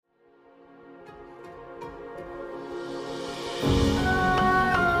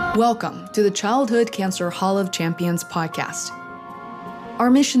Welcome to the Childhood Cancer Hall of Champions podcast. Our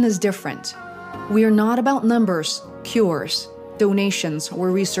mission is different. We are not about numbers, cures, donations,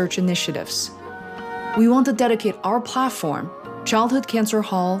 or research initiatives. We want to dedicate our platform,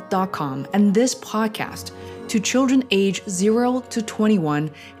 childhoodcancerhall.com, and this podcast to children age 0 to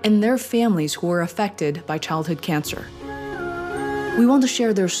 21 and their families who are affected by childhood cancer. We want to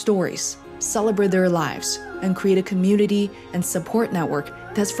share their stories, celebrate their lives, and create a community and support network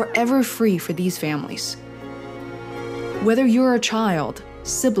that's forever free for these families. Whether you're a child,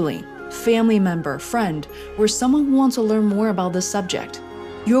 sibling, family member, friend, or someone who wants to learn more about this subject,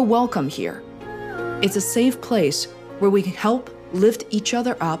 you're welcome here. It's a safe place where we can help lift each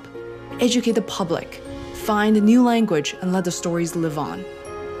other up, educate the public, find a new language, and let the stories live on.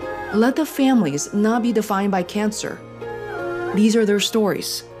 Let the families not be defined by cancer. These are their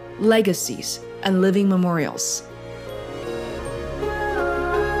stories, legacies, and living memorials.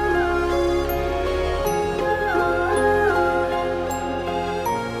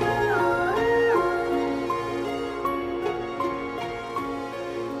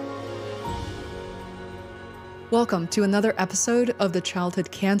 Welcome to another episode of the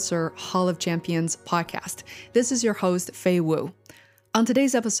Childhood Cancer Hall of Champions podcast. This is your host, Fei Wu. On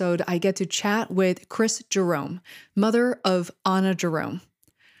today's episode, I get to chat with Chris Jerome, mother of Anna Jerome.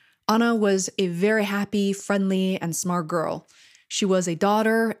 Anna was a very happy, friendly, and smart girl. She was a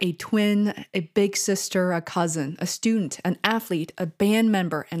daughter, a twin, a big sister, a cousin, a student, an athlete, a band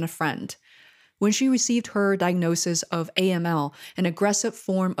member, and a friend. When she received her diagnosis of AML, an aggressive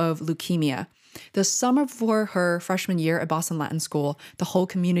form of leukemia, the summer before her freshman year at Boston Latin School, the whole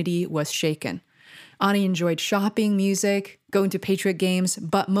community was shaken. Anna enjoyed shopping, music, going to Patriot games,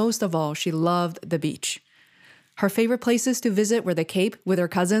 but most of all, she loved the beach. Her favorite places to visit were the Cape with her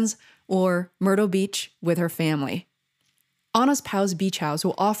cousins or Myrtle Beach with her family. Anna's Pals Beach House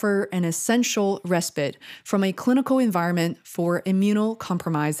will offer an essential respite from a clinical environment for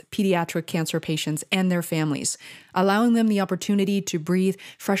immunocompromised pediatric cancer patients and their families, allowing them the opportunity to breathe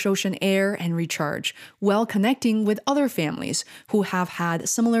fresh ocean air and recharge, while connecting with other families who have had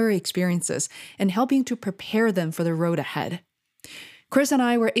similar experiences and helping to prepare them for the road ahead. Chris and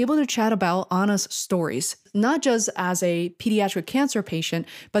I were able to chat about Anna's stories, not just as a pediatric cancer patient,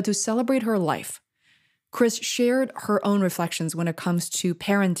 but to celebrate her life. Chris shared her own reflections when it comes to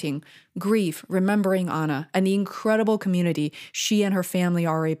parenting, grief, remembering Anna, and the incredible community she and her family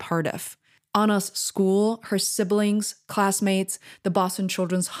are a part of. Anna's school, her siblings, classmates, the Boston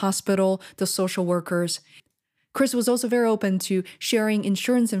Children's Hospital, the social workers. Chris was also very open to sharing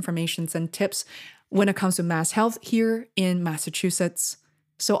insurance information and tips when it comes to Mass Health here in Massachusetts.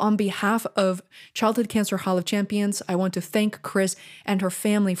 So on behalf of Childhood Cancer Hall of Champions, I want to thank Chris and her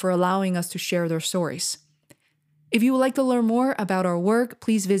family for allowing us to share their stories. If you would like to learn more about our work,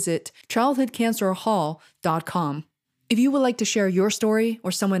 please visit childhoodcancerhall.com. If you would like to share your story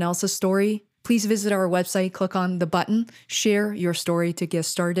or someone else's story, please visit our website, click on the button, share your story to get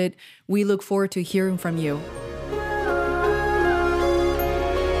started. We look forward to hearing from you.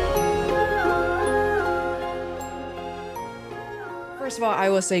 First of all, I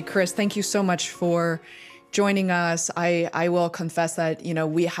will say, Chris, thank you so much for joining us. I will confess that,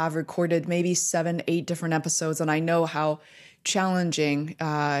 we have recorded maybe 7-8 different episodes, and I know how challenging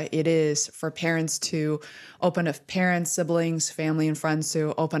it is for parents to open up, parents, siblings, family, and friends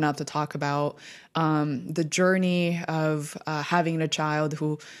to open up to talk about the journey of having a child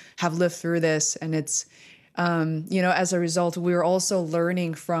who have lived through this. And it's, as a result, we're also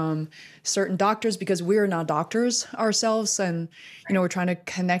learning from certain doctors because we're not doctors ourselves. And, we're trying to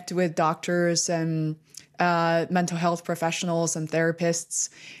connect with doctors and mental health professionals and therapists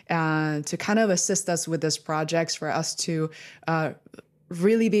to kind of assist us with this project for us to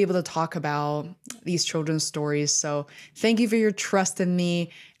really be able to talk about these children's stories. So thank you for your trust in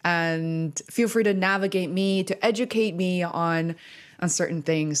me, and feel free to navigate me, to educate me on certain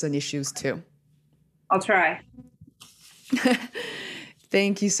things and issues too. I'll try.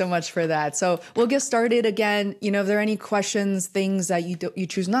 Thank you so much for that. So we'll get started again. If there are any questions, things that you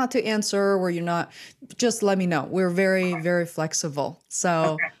choose not to answer, or you're not, just let me know. We're very, very flexible.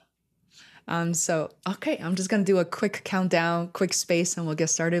 So, okay, I'm just going to do a quick countdown, quick space, and we'll get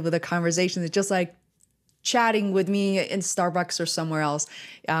started with a conversation. It's just like chatting with me in Starbucks or somewhere else.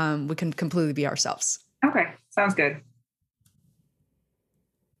 We can completely be ourselves. Okay, sounds good.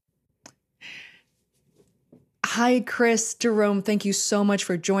 Hi, Chris Jerome. Thank you so much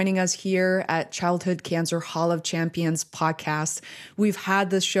for joining us here at Childhood Cancer Hall of Champions podcast. We've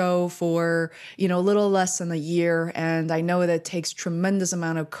had this show for, a little less than a year, and I know that it takes tremendous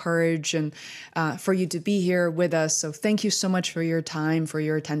amount of courage and for you to be here with us. So thank you so much for your time, for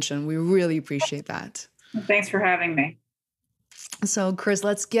your attention. We really appreciate that. Thanks for having me. So, Chris,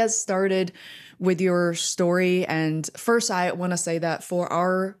 let's get started with your story. And first, I want to say that for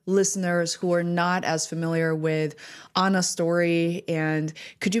our listeners who are not as familiar with Anna's story, and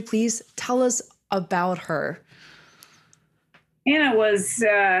could you please tell us about her? Anna was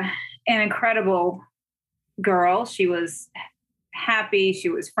an incredible girl. She was happy. She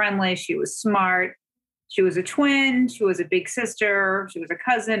was friendly. She was smart. She was a twin. She was a big sister. She was a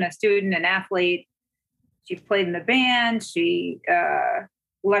cousin, a student, an athlete. She played in the band. She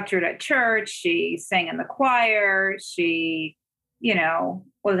lectured at church. She sang in the choir. She,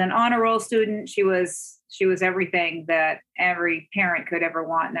 was an honor roll student. She was everything that every parent could ever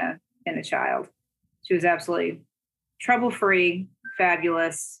want in a child. She was absolutely trouble-free,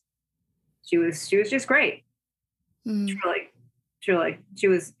 fabulous. She was just great. Truly. She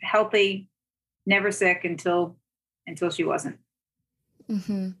was healthy, never sick until she wasn't.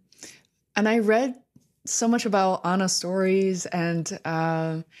 Mm-hmm. And I read so much about Anna's stories and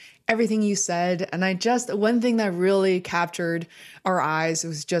everything you said. And one thing that really captured our eyes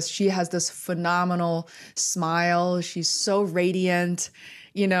was just, she has this phenomenal smile. She's so radiant.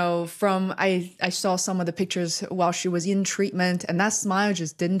 I saw some of the pictures while she was in treatment, and that smile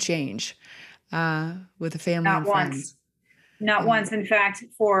just didn't change with the family and friends. Not once. In fact,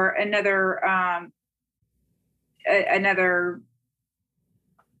 for another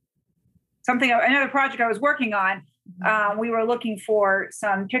project I was working on, we were looking for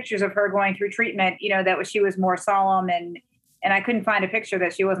some pictures of her going through treatment, she was more solemn, and I couldn't find a picture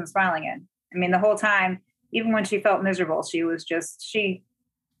that she wasn't smiling in. I mean, the whole time, even when she felt miserable, she was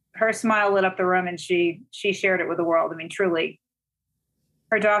her smile lit up the room, and she shared it with the world. I mean, truly,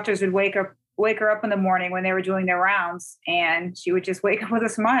 her doctors would wake her up in the morning when they were doing their rounds, and she would just wake up with a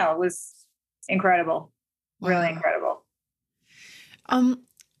smile. It was incredible. Wow. Really incredible.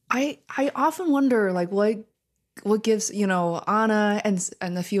 I often wonder, like, what gives, Anna and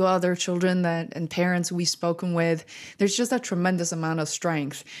a few other children and parents we've spoken with, there's just a tremendous amount of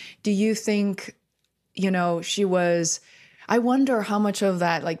strength. Do you think, I wonder how much of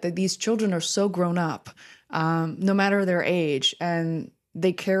that, like, these children are so grown up, no matter their age, and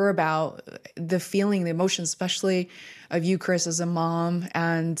they care about the feeling, the emotion, especially of you, Chris, as a mom,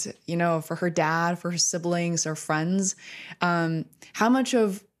 and, for her dad, for her siblings, her friends. How much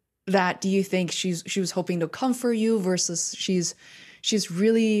of that do you think she was hoping to comfort you versus she's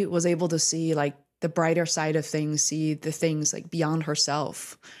really was able to see, like, the brighter side of things, see the things, like, beyond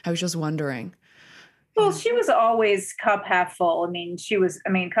herself? I was just wondering. Well, she was always cup half full.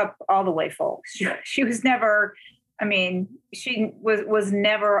 Cup all the way full. She was never, she was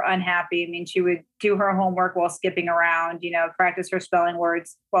never unhappy. She would do her homework while skipping around, practice her spelling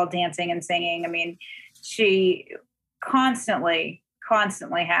words while dancing and singing. She constantly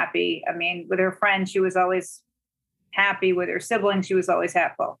happy. With her friends, she was always happy. With her siblings, she was always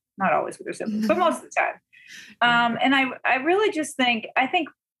happy. Well, not always with her siblings, but most of the time. And I really just think, I think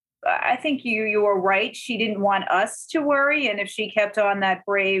you were right. She didn't want us to worry. And if she kept on that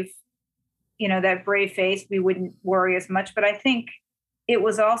brave face, we wouldn't worry as much. But I think it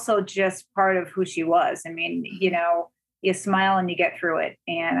was also just part of who she was. You smile and you get through it.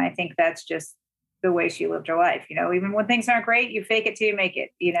 And I think that's just the way she lived her life. Even when things aren't great, you fake it till you make it,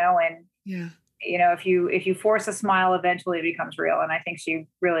 and yeah. If you force a smile, eventually it becomes real. And I think she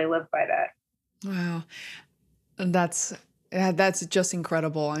really lived by that. Wow. That's just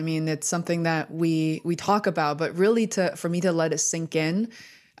incredible. It's something that we talk about, but really for me to let it sink in,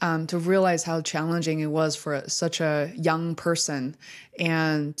 to realize how challenging it was for such a young person,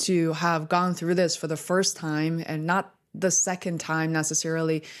 and to have gone through this for the first time and not the second time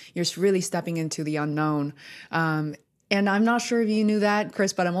necessarily. You're really stepping into the unknown. And I'm not sure if you knew that,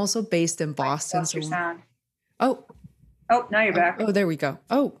 Chris, but I'm also based in Boston. Oh, now you're back. Oh, there we go.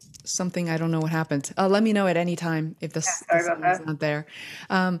 Oh, something, I don't know what happened. Let me know at any time if the sound is not there.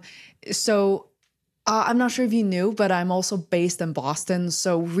 So I'm not sure if you knew, but I'm also based in Boston.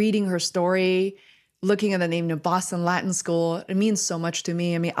 So reading her story, looking at the name of Boston Latin School, it means so much to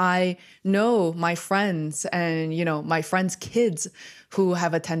me. I know my friends and, my friends' kids who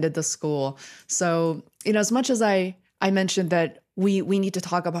have attended the school. So, as much as I mentioned that we need to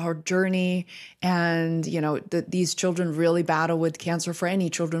talk about her journey, and, these children really battle with cancer. For any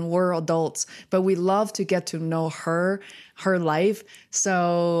children, we're adults, but we love to get to know her life.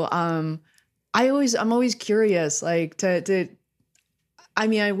 So, I'm always curious, like to I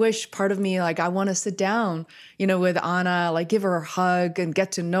mean, I wish part of me, like, I want to sit down, with Anna, like, give her a hug and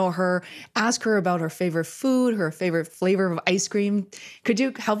get to know her, ask her about her favorite food, her favorite flavor of ice cream. Could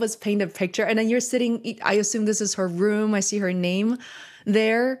you help us paint a picture? And then you're sitting, I assume this is her room. I see her name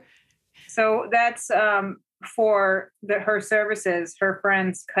there. So that's for her services. Her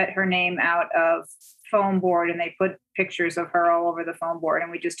friends cut her name out of foam board and they put pictures of her all over the foam board,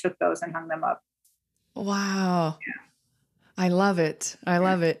 and we just took those and hung them up. Wow. I love it. I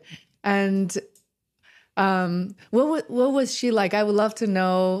love it. And what was she like? I would love to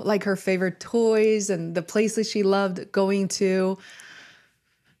know, like, her favorite toys and the places she loved going to.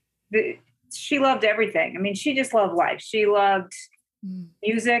 She loved everything. I mean, she just loved life. She loved Mm.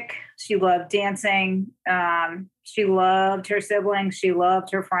 music. She loved dancing. She loved her siblings. She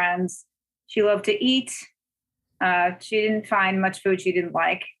loved her friends. She loved to eat. She didn't find much food she didn't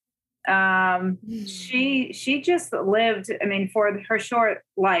like. She just lived. I mean, for her short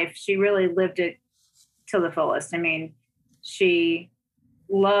life, she really lived it to the fullest. I mean, she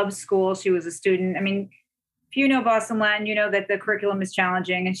loved school. She was a student. I mean, if you know Boston Latin, you know that the curriculum is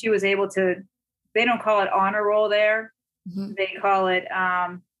challenging, and she was able to. They don't call it honor roll there; Mhm. they call it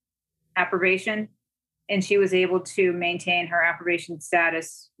approbation. And she was able to maintain her approbation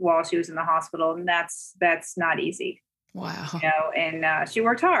status while she was in the hospital, and that's not easy, Wow. And she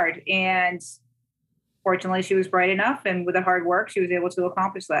worked hard, and fortunately, she was bright enough, and with the hard work, she was able to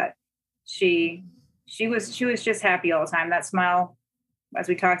accomplish that. She she was just happy all the time. That smile, as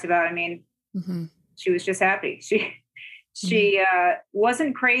we talked about, I mean, Hmm. she was just happy. She Hmm. she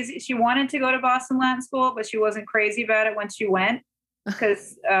wasn't crazy. She wanted to go to Boston Latin School, but she wasn't crazy about it when she went,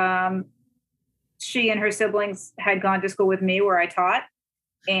 because she and her siblings had gone to school with me where I taught.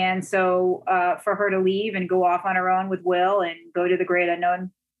 And so for her to leave and go off on her own with Will and go to the great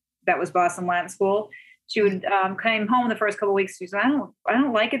unknown that was Boston Latin School, she would came home the first couple of weeks. She said, I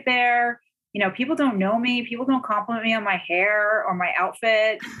don't like it there. People don't know me. People don't compliment me on my hair or my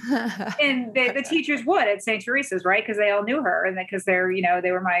outfit. And the teachers would at St. Teresa's, right? Because they all knew her, and because they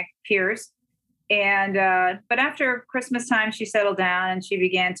were my peers. And but after Christmas time, she settled down and she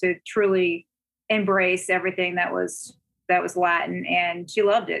began to truly embrace everything that was Latin, and she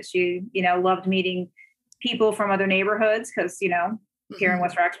loved it. She loved meeting people from other neighborhoods, because here in Mhm.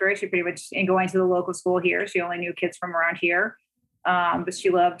 West Roxbury, she pretty much, in going to the local school here, she only knew kids from around here. But she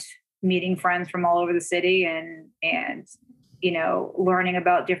loved meeting friends from all over the city, and learning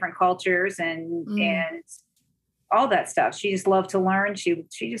about different cultures Mm. and all that stuff. She just loved to learn. She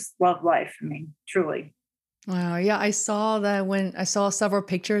just loved life. I mean, truly. Wow. Yeah, I saw that when I saw several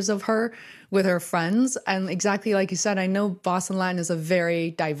pictures of her with her friends. And exactly like you said, I know Boston Latin is a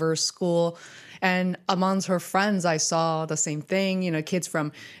very diverse school. And amongst her friends, I saw the same thing, kids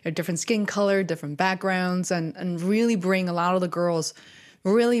from a different skin color, different backgrounds, and really bring a lot of the girls,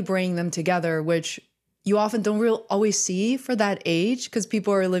 really bring them together, which you often don't real always see for that age because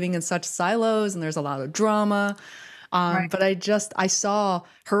people are living in such silos and there's a lot of drama. Right. But I saw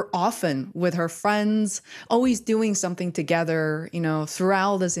her often with her friends, always doing something together,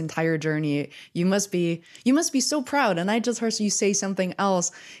 throughout this entire journey. You must be so proud. And I just heard you say something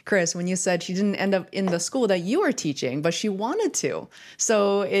else, Chris, when you said she didn't end up in the school that you were teaching, but she wanted to.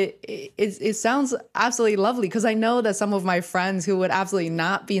 So it sounds absolutely lovely because I know that some of my friends who would absolutely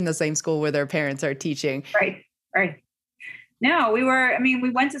not be in the same school where their parents are teaching. Right. Right. No, I mean,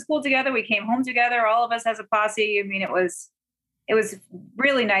 we went to school together. We came home together, all of us as a posse. I mean, it was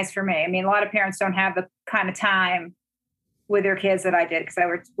really nice for me. I mean, a lot of parents don't have the kind of time with their kids that I did,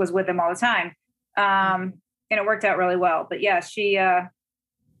 because was with them all the time. And it worked out really well. But yeah, she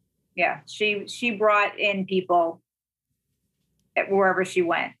brought in people wherever she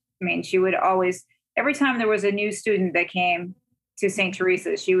went. I mean, she would always, every time there was a new student that came to St.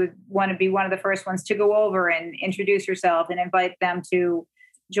 Teresa's, she would want to be one of the first ones to go over and introduce herself and invite them to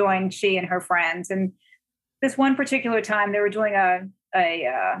join she and her friends. And this one particular time, they were doing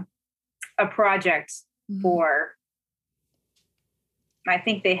a project Mhm. for, I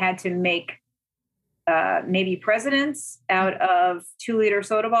think they had to make maybe presidents out of 2-liter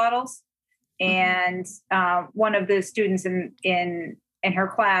soda bottles. Mhm. And one of the students in her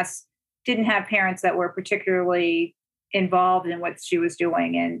class didn't have parents that were particularly involved in what she was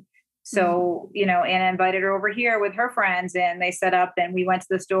doing. And Mhm. so Anna invited her over here with her friends, and they set up, and we went to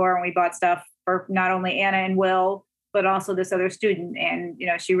the store and we bought stuff for not only Anna and Will, but also this other student. And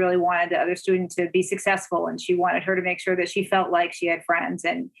she really wanted the other student to be successful, and she wanted her to make sure that she felt like she had friends,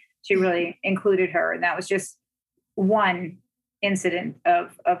 and she Yeah. really included her. And that was just one incident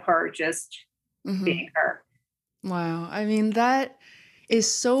of her just Mhm. being her. Wow. I mean, that is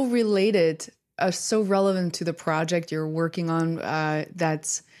so related. so relevant to the project you're working on,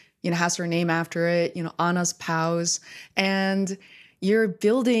 that's, has her name after it, Anna's Pause. And you're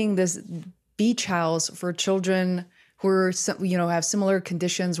building this beach house for children who are, have similar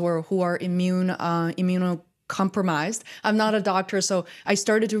conditions or who are immunocompromised. I'm not a doctor, so I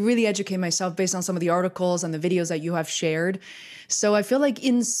started to really educate myself based on some of the articles and the videos that you have shared. So I feel like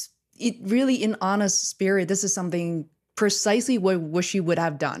in Anna's spirit, this is something precisely what I wish she would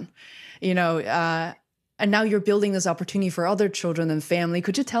have done, and now you're building this opportunity for other children and family.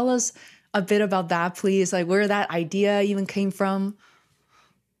 Could you tell us a bit about that, please? Like where that idea even came from?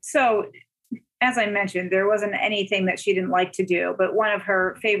 So, as I mentioned, there wasn't anything that she didn't like to do, but one of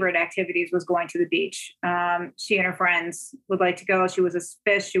her favorite activities was going to the beach. She and her friends would like to go. She was a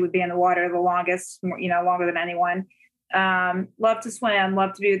fish. She would be in the water the longest, longer than anyone. Loved to swim,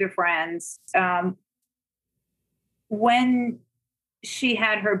 loved to be with her friends. When she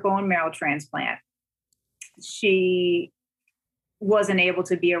had her bone marrow transplant, she wasn't able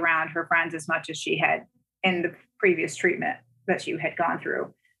to be around her friends as much as she had in the previous treatment that she had gone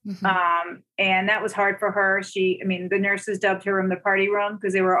through. Mm-hmm. And that was hard for her. The nurses dubbed her room the party room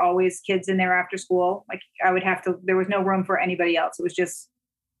because there were always kids in there after school. Like there was no room for anybody else. It was just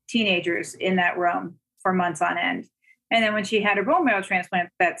teenagers in that room for months on end. And then when she had her bone marrow transplant,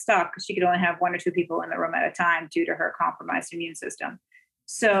 that stopped because she could only have one or two people in the room at a time due to her compromised immune system.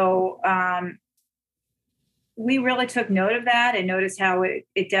 So we really took note of that and noticed how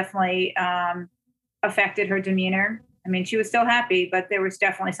it definitely affected her demeanor. She was still happy, but there was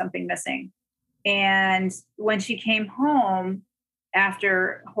definitely something missing. And when she came home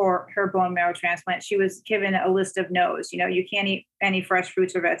after her bone marrow transplant, she was given a list of no's. You can't eat any fresh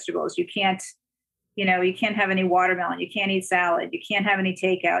fruits or vegetables. You can't have any watermelon. You can't eat salad. You can't have any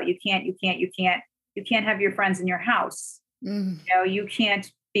takeout. You can't have your friends in your house. Mm. You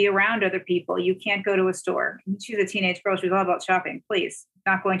can't be around other people. You can't go to a store. She was a teenage girl. She was all about shopping. Please,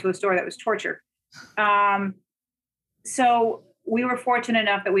 not going to a store. That was torture. So we were fortunate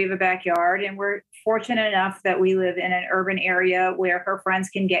enough that we have a backyard, and we're fortunate enough that we live in an urban area where her friends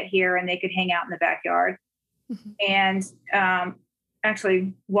can get here and they could hang out in the backyard. Mm-hmm. And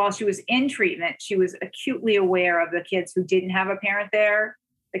actually, while she was in treatment, she was acutely aware of the kids who didn't have a parent there,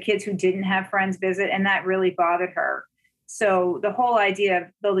 the kids who didn't have friends visit, and that really bothered her. So the whole idea of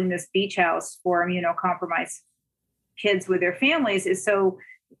building this beach house for immunocompromised kids with their families is so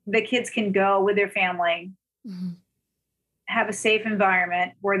the kids can go with their family, mm-hmm. have a safe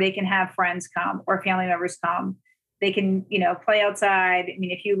environment where they can have friends come or family members come. They can, play outside.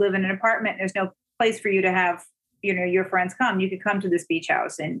 If you live in an apartment, there's no place for you to have, your friends come. You could come to this beach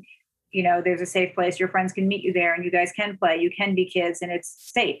house and, there's a safe place. Your friends can meet you there and you guys can play. You can be kids and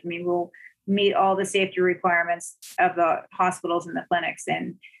it's safe. We'll meet all the safety requirements of the hospitals and the clinics.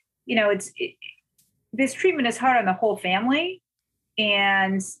 And, this treatment is hard on the whole family.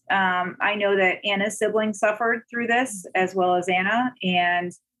 And I know that Anna's siblings suffered through this as well as Anna,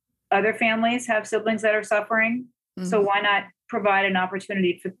 and other families have siblings that are suffering. Mm-hmm. So why not provide an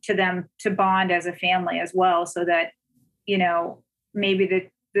opportunity to them to bond as a family as well, so that, maybe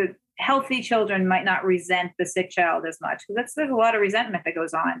the healthy children might not resent the sick child as much. Because there's a lot of resentment that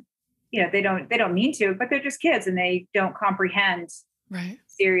goes on. They don't mean to, but they're just kids and they don't comprehend right.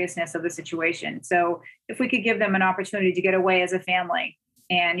 seriousness of the situation. So if we could give them an opportunity to get away as a family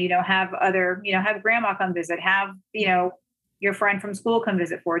and, have have grandma come visit, have, your friend from school come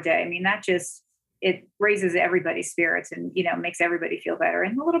visit for a day. It raises everybody's spirits and, makes everybody feel better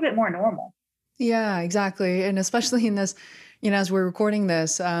and a little bit more normal. Yeah, exactly. And especially in this, as we're recording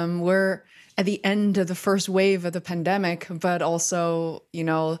this, we're at the end of the first wave of the pandemic, but also,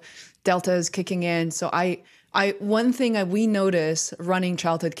 Delta is kicking in. So one thing that we notice running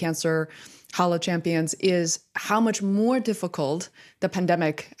Childhood Cancer Hall of Champions is how much more difficult the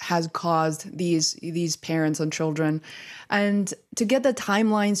pandemic has caused these parents and children. And to get the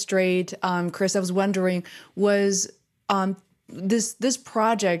timeline straight, Chris, I was wondering, was this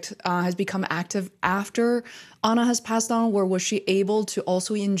project has become active after Anna has passed on, or was she able to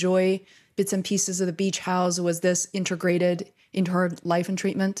also enjoy bits and pieces of the beach house? Was this integrated into her life and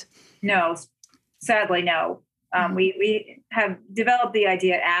treatment? No, sadly, no. We have developed the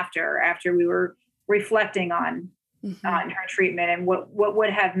idea after we were reflecting on her treatment and what would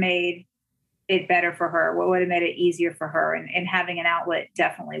have made it better for her, what would have made it easier for her, and having an outlet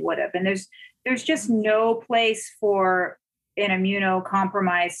definitely would have. And there's just no place for an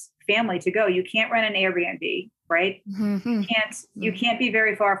immunocompromised family to go. You can't rent an Airbnb, right? Mm-hmm. You can't be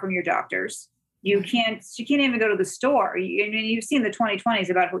very far from your doctors. You can't even go to the store. You've seen the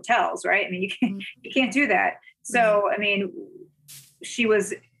 2020s about hotels, right? You can't do that. So, she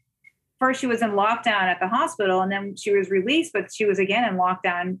was first she was in lockdown at the hospital, and then she was released, but she was again in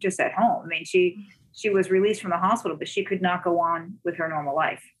lockdown just at home. I mean, she was released from the hospital, but she could not go on with her normal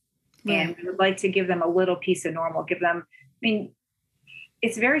life. Right. And we would like to give them a little piece of normal, give them, I mean,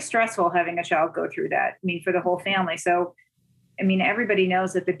 it's very stressful having a child go through that. I mean, for the whole family. So, I mean, everybody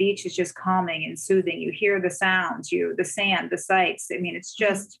knows that the beach is just calming and soothing. You hear the sounds, the sand, the sights. I mean, it's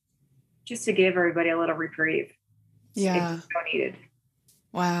just to give everybody a little reprieve. Yeah. It's so needed.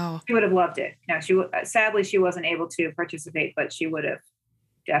 Wow. She would have loved it. No, sadly she wasn't able to participate, but she would have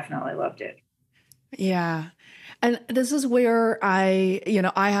definitely loved it. Yeah. And this is where I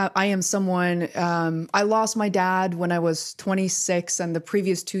am someone, I lost my dad when I was 26, and the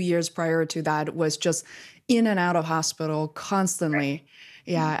previous 2 years prior to that was just in and out of hospital constantly. Right.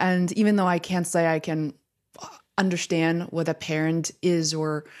 Yeah. And even though I can't say I can understand what a parent is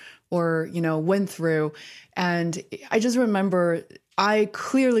or went through, and I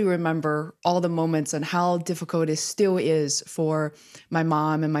clearly remember all the moments and how difficult it still is for my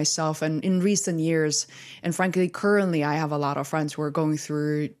mom and myself. And in recent years, and frankly, currently, I have a lot of friends who are going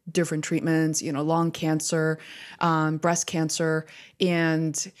through different treatments, lung cancer, breast cancer.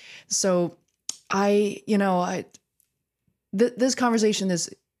 And so this conversation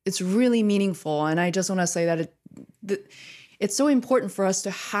it's really meaningful. And I just want to say that it's so important for us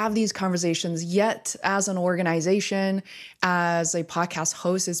to have these conversations, yet as an organization, as a podcast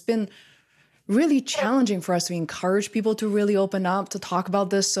host, it's been really challenging for us to encourage people to really open up, to talk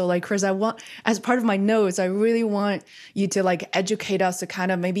about this. So like, Chris, as part of my notes, I really want you to like educate us, to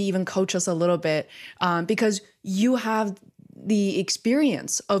kind of maybe even coach us a little bit, because you have the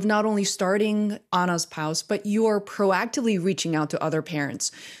experience of not only starting Anna's Pause, but you are proactively reaching out to other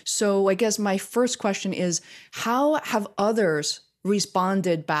parents. So I guess my first question is, how have others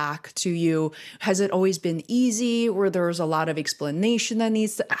responded back to you? Has it always been easy, or there's a lot of explanation that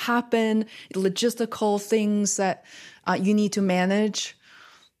needs to happen, logistical things that you need to manage?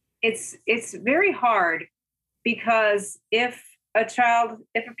 It's very hard, because if a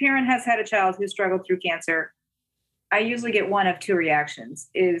parent has had a child who struggled through cancer, I usually get one of two reactions.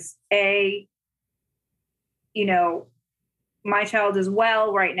 Is A, my child is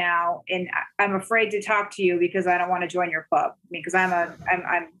well right now, and I'm afraid to talk to you because I don't want to join your club. I mean, because I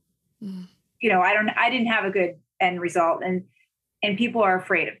didn't have a good end result, and people are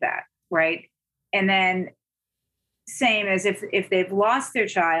afraid of that, right? And then same as if they've lost their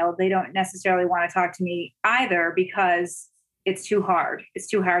child, they don't necessarily want to talk to me either, because it's too hard. It's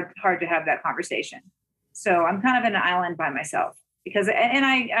too hard to have that conversation. So I'm kind of in an island by myself, because, and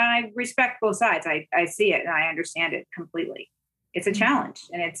I respect both sides. I see it and I understand it completely. It's a challenge,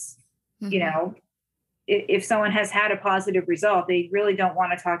 and it's, if someone has had a positive result, they really don't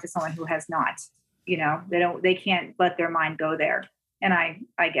want to talk to someone who has not, they can't let their mind go there. And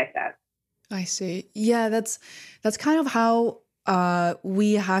I get that. I see. Yeah, that's kind of how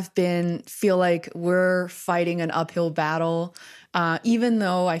we have feel like we're fighting an uphill battle. Even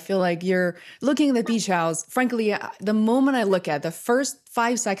though I feel like you're looking at the beach house, frankly, the moment I look at the first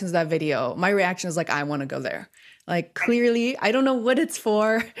 5 seconds of that video, my reaction is like, I want to go there. Like, clearly, I don't know what it's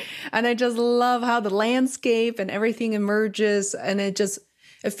for. And I just love how the landscape and everything emerges. And it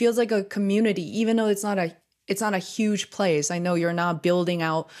feels like a community, even though it's not a huge place. I know you're not building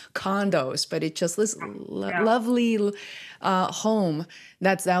out condos, but it's just this lovely home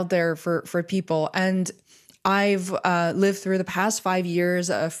that's out there for people. And I've lived through the past 5 years.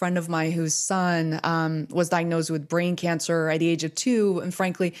 A friend of mine whose son was diagnosed with brain cancer at the age of 2, and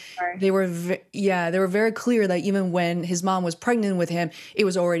frankly, they were very clear that even when his mom was pregnant with him, it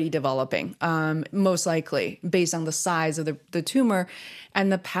was already developing, most likely based on the size of the tumor.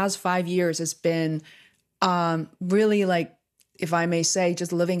 And the past 5 years has been really, like, if I may say,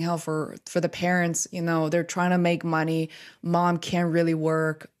 just living hell for the parents. They're trying to make money. Mom can't really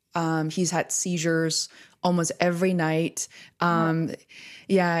work. He's had seizures almost every night. And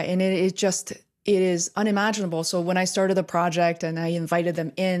it is unimaginable. So when I started the project and I invited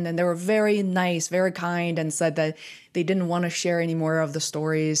them in, and they were very nice, very kind, and said that they didn't want to share any more of the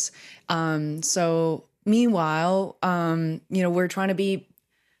stories. So meanwhile, we're trying to be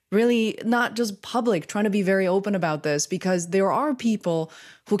really not just public, trying to be very open about this, because there are people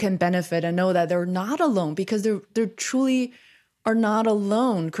who can benefit and know that they're not alone, because they're truly are not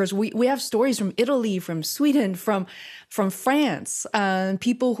alone. Because we have stories from Italy, from Sweden, from France,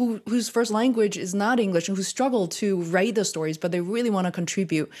 people whose first language is not English and who struggle to write the stories, but they really want to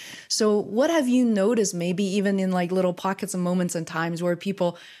contribute. So what have you noticed, maybe even in like little pockets of moments and times, where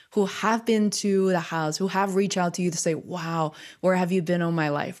people who have been to the house, who have reached out to you to say, wow, where have you been all my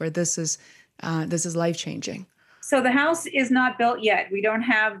life? Or this is life-changing? So the house is not built yet. We don't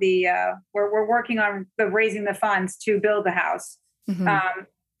have the, we're working on the raising the funds to build the house. Hmm.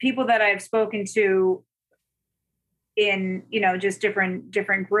 People that I've spoken to in, just different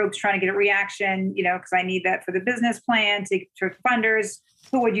groups trying to get a reaction, because I need that for the business plan to funders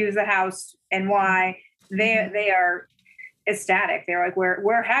who would use the house and why. Hmm. They are ecstatic. They're like,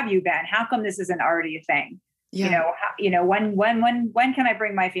 where have you been? How come this isn't already a thing? Yeah. When can I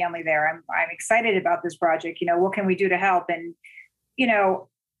bring my family there? I'm excited about this project. What can we do to help? And you know,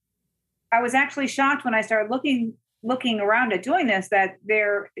 I was actually shocked when I started looking around at doing this that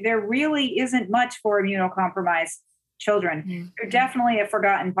there really isn't much for immunocompromised children. They're Hmm. definitely a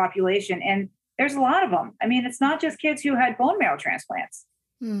forgotten population, and there's a lot of them. I mean, it's not just kids who had bone marrow transplants.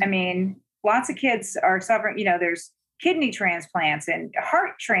 I Hmm. mean, lots of kids are suffering. There's kidney transplants and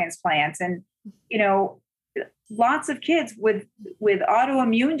heart transplants, and you know, lots of kids with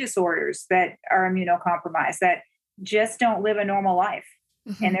autoimmune disorders that are immunocompromised that just don't live a normal life,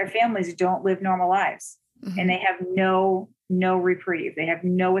 and Hmm. their families don't live normal lives, and Hmm. they have no reprieve. They have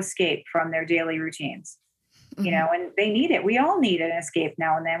no escape from their daily routines. Hmm. And they need it. We all need an escape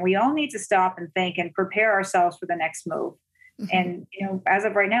now and then. We all need to stop and think and prepare ourselves for the next move. Hmm. And as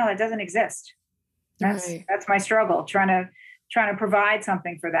of right now, that doesn't exist. That's Right. that's my struggle, trying to provide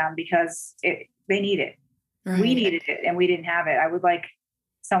something for them because they need it. We Right. needed it and we didn't have it. I would like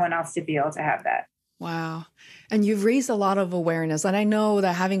someone else to be able to have that. Wow. And you've raised a lot of awareness. And I know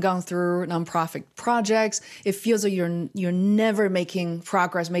that having gone through nonprofit projects, it feels like you're never making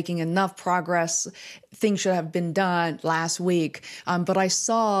progress, making enough progress. Things should have been done last week. But I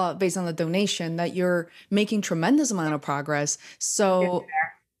saw based on the donation that you're making tremendous amount of progress. Getting So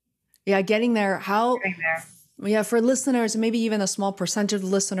there, yeah, getting there. How getting there. yeah, for listeners, maybe even a small percentage of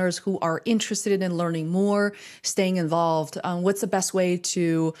listeners who are interested in learning more, staying involved, what's the best way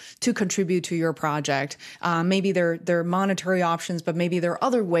to contribute to your project? Maybe there are monetary options, but maybe there are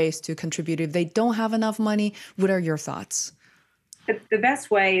other ways to contribute. If they don't have enough money, what are your thoughts? The best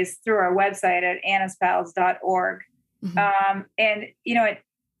way is through our website at annaspals.org. Hmm. And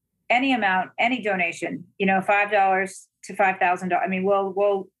any amount, any donation, $5 to $5,000. I mean,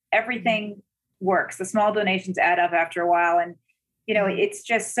 we'll everything works. The small donations add up after a while, and Hmm. it's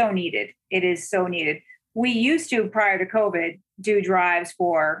just so needed. It is so needed. We used to, prior to COVID, do drives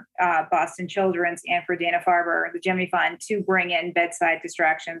for Boston Children's and for Dana Farber, the Jimmy Fund, to bring in bedside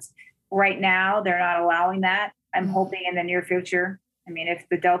distractions. Right now, they're not allowing that. I'm Hmm. hoping in the near future. I mean, if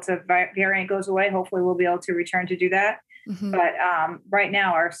the Delta variant goes away, hopefully we'll be able to return to do that. Hmm. But right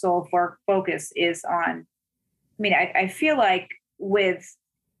now, our sole focus is on. I mean, I feel like with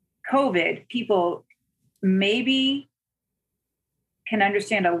COVID, people maybe can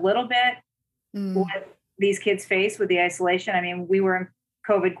understand a little bit Hmm. what these kids face with the isolation. I mean, we were in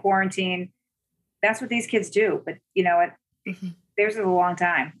COVID quarantine. That's what these kids do. But Hmm. theirs is a long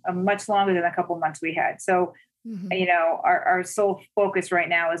time, much longer than a couple months we had. So Hmm. our sole focus right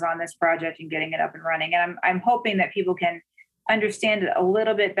now is on this project and getting it up and running. And I'm hoping that people can understand it a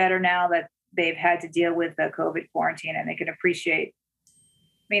little bit better now that they've had to deal with the COVID quarantine, and they can appreciate.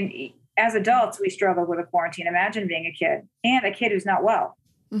 I mean, as adults, we struggle with a quarantine. Imagine being a kid and a kid who's not well.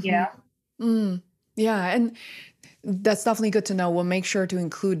 You Hmm. know, Mm. Yeah, and that's definitely good to know. We'll make sure to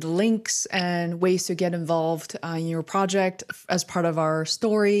include links and ways to get involved in your project as part of our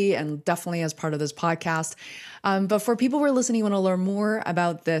story and definitely as part of this podcast. But for people who are listening, who want to learn more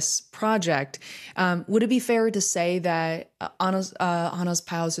about this project, would it be fair to say that Anna's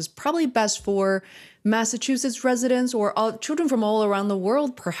Pals is probably best for Massachusetts residents or children from all around the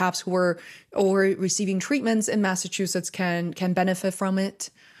world, perhaps who are or receiving treatments in Massachusetts can benefit from it?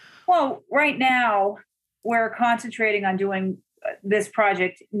 well, right now we're concentrating on doing this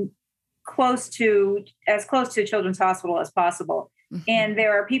project close to Children's Hospital as possible, Hmm. and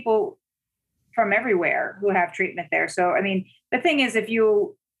there are people from everywhere who have treatment there. So, I mean, the thing is, if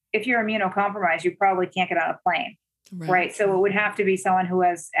you're immunocompromised, you probably can't get on a plane, Right. right? So it would have to be someone who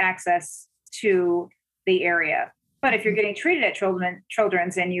has access to the area. But if you're Mhm. getting treated at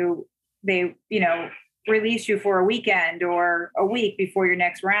children's and they release you for a weekend or a week before your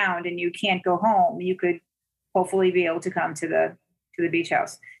next round and you can't go home, you could hopefully be able to come to the beach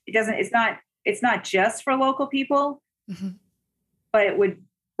house. It's not just for local people, Mhm. but it would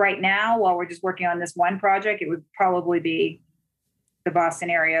right now, while we're just working on this one project, it would probably be the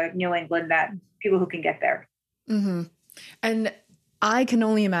Boston area, New England, that people who can get there. Mhm. And I can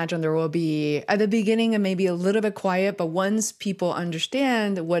only imagine there will be at the beginning and maybe a little bit quiet, but once people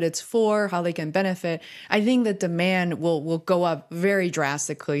understand what it's for, how they can benefit, I think the demand will go up very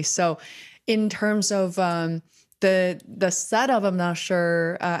drastically. So, in terms of the setup, I'm not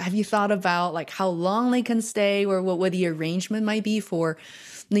sure. Have you thought about like how long they can stay, or what the arrangement might be for,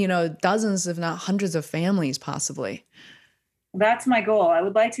 dozens, if not hundreds of families possibly? That's my goal. I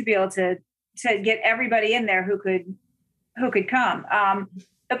would like to be able to get everybody in there who could come.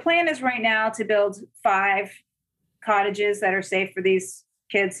 The plan is right now to build 5 cottages that are safe for these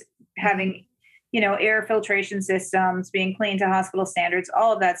kids, Mhm. having, air filtration systems, being clean to hospital standards,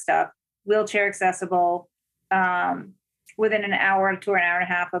 all of that stuff, wheelchair accessible, um, within an hour to an hour and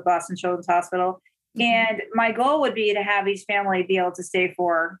a half of Boston Children's Hospital. Mhm. And my goal would be to have each family be able to stay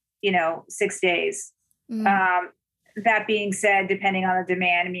for, 6 days. Mm. Um, that being said, depending on the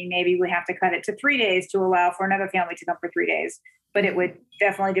demand, I mean, maybe we have to cut it to 3 days to allow for another family to come for 3 days. But it Mhm. would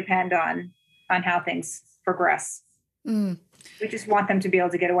definitely depend on how things progress. Mm. We just want them to be able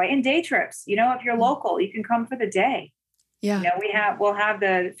to get away. And day trips, if you're Mm. local, you can come for the day. Yeah. We'll have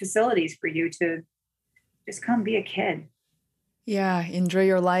the facilities for you to just come be a kid. Yeah, enjoy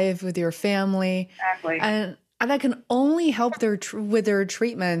your life with your family, Exactly. and that can only help with their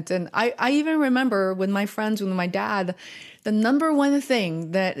treatment. And I even remember with my friends, with my dad, the number one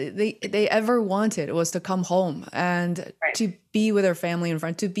thing that they ever wanted was to come home and Right. to be with their family and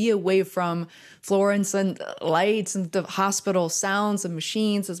friends, to be away from Florence and lights and the hospital sounds and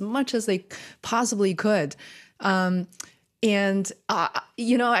machines as much as they possibly could. Um, and,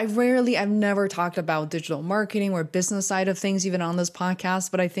 I've never talked about digital marketing or business side of things, even on this podcast,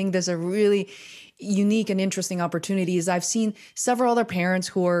 but I think there's a really unique and interesting opportunities. I've seen several other parents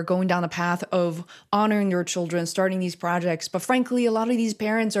who are going down the path of honoring their children, starting these projects. But frankly, a lot of these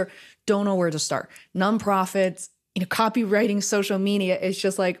parents don't know where to start. Nonprofits, copywriting, social media, it's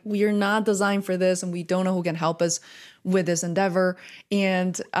just like, we are not designed for this and we don't know who can help us with this endeavor.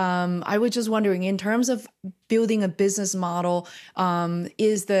 And I was just wondering, in terms of building a business model, what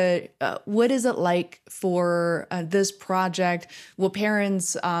is it like for this project? Will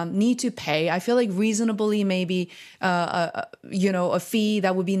parents need to pay? I feel like reasonably maybe a fee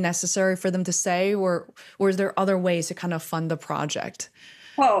that would be necessary for them to say, or is there other ways to kind of fund the project?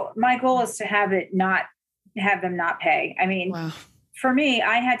 Well, my goal is to have them not pay. I mean, Wow. for me,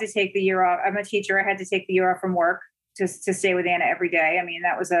 I had to take the year off. I'm a teacher. I had to take the year off from work to stay with Anna every day. I mean,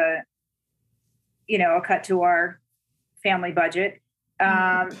 that was a cut to our family budget.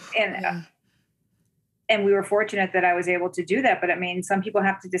 Mm. And Yeah. and we were fortunate that I was able to do that. But I mean, some people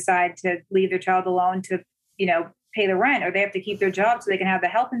have to decide to leave their child alone to, pay the rent, or they have to keep their job so they can have the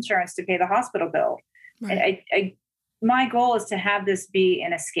health insurance to pay the hospital bill. And Right. my goal is to have this be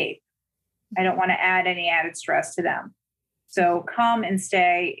an escape. I don't want to add any added stress to them. So come and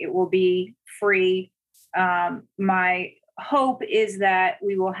stay. It will be free. My hope is that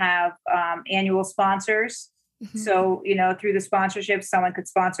we will have annual sponsors. Mhm. So, through the sponsorship, someone could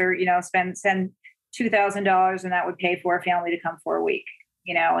sponsor, send $2,000, and that would pay for a family to come for a week,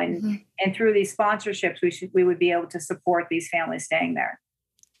 and Mhm. through these sponsorships, we would be able to support these families staying there.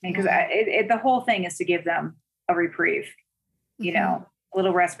 Because Wow. the whole thing is to give them a reprieve, Mhm. a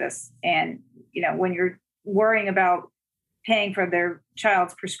little respite. And, when you're worrying about paying for their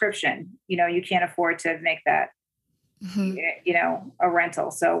child's prescription, you can't afford to make that, Mhm. a rental.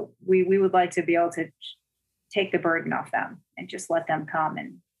 So we would like to be able to take the burden off them and just let them come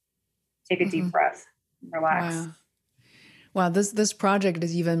and take a deep Mhm. breath and relax. Wow. Wow, this project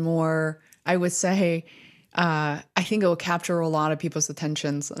is even more, I would say, I think it will capture a lot of people's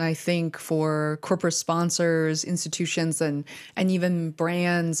attentions. And I think for corporate sponsors, institutions, and even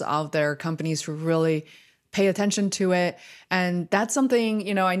brands out there, companies who really pay attention to it. And that's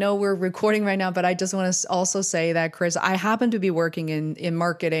something, I know we're recording right now, but I just want to also say that, Chris, I happen to be working in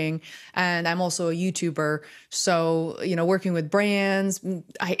marketing, and I'm also a YouTuber. So, working with brands,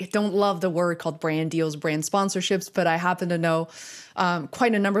 I don't love the word called brand deals, brand sponsorships, but I happen to know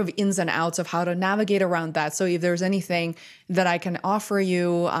quite a number of ins and outs of how to navigate around that. So if there's anything that I can offer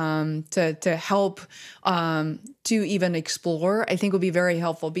you to help to even explore, I think would be very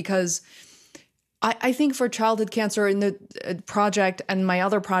helpful, because I think for childhood cancer in the project, and my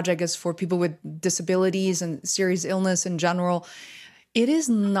other project is for people with disabilities and serious illness in general, it is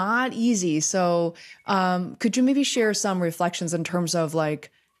not easy. So, could you maybe share some reflections in terms of like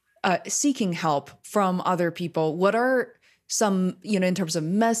seeking help from other people? What are some, in terms of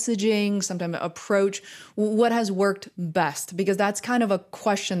messaging, sometimes approach, what has worked best? Because that's kind of a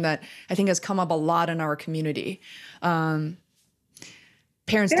question that I think has come up a lot in our community. Um,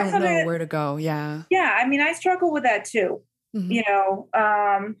 Parents That's don't something know that, where to go. Yeah. yeah, I mean, I struggle with that too. Hmm.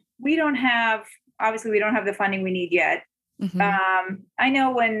 We don't have, obviously, we don't have the funding we need yet. Hmm. I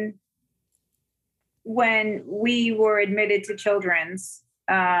know when we were admitted to Children's,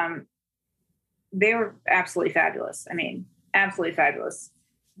 they were absolutely fabulous. I mean, absolutely fabulous.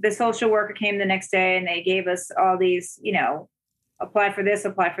 The social worker came the next day and they gave us all these, apply for this,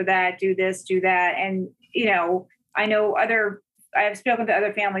 apply for that, do this, do that. And, I have spoken to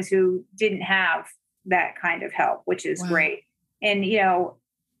other families who didn't have that kind of help, which is Wow. great. And,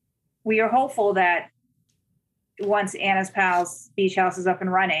 we are hopeful that once Anna's Pals Beach House is up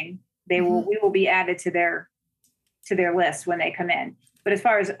and running, we will be added to their list when they come in. But as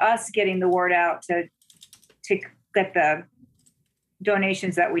far as us getting the word out to get the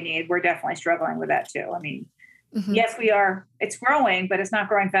donations that we need, we're definitely struggling with that too. I mean, yes, we are. It's growing, but it's not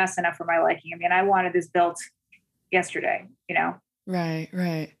growing fast enough for my liking. I mean, I wanted this built yesterday, Right,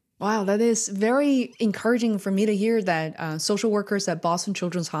 right. Wow, that is very encouraging for me to hear that social workers at Boston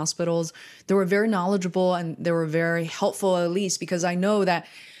Children's Hospitals, they were very knowledgeable and they were very helpful, at least because I know that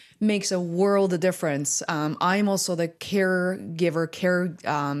makes a world of difference. I'm also the caregiver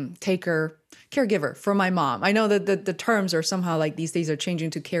for my mom. I know that the terms are somehow like these days are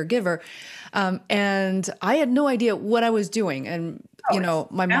changing to caregiver. And I had no idea what I was doing. And,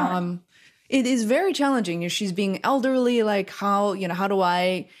 my mom, it is very challenging. She's being elderly, like how do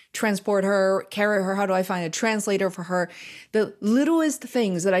I transport her, carry her? How do I find a translator for her? The littlest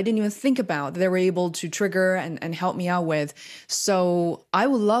things that I didn't even think about, they were able to trigger and help me out with. So I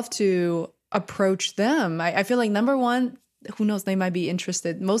would love to approach them. I feel like number one, who knows, they might be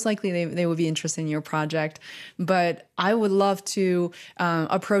interested. Most likely they would be interested in your project, but I would love to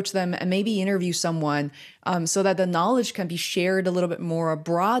approach them and maybe interview someone so that the knowledge can be shared a little bit more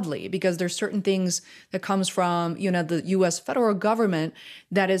broadly, because there's certain things that comes from, the US federal government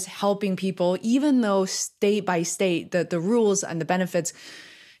that is helping people, even though state by state, the rules and the benefits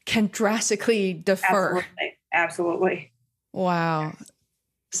can drastically differ. Absolutely. Wow.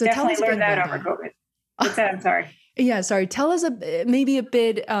 So definitely tell us learned that over COVID. What's that? I'm sorry. Yeah, sorry. Tell us maybe a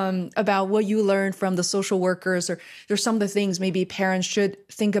bit about what you learned from the social workers, or there's some of the things maybe parents should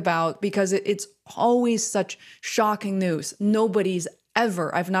think about, because it's always such shocking news.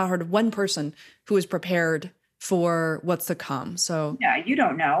 I've not heard of one person who is prepared for what's to come. So yeah, you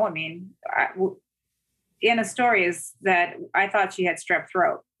don't know. I mean, Anna's story is that I thought she had strep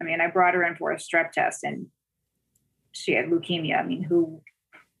throat. I mean, I brought her in for a strep test and she had leukemia. I mean, who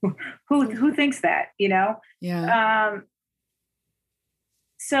thinks that, yeah.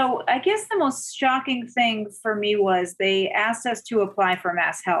 So I guess the most shocking thing for me was they asked us to apply for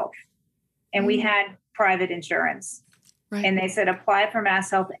Mass Health, and we had private insurance. Right. And they said, apply for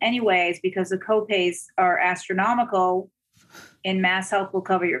Mass Health anyways, because the copays are astronomical and Mass Health will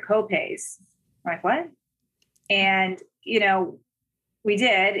cover your copays. I'm like, what? And, we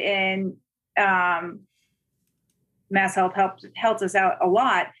did. And Mass Health helped us out a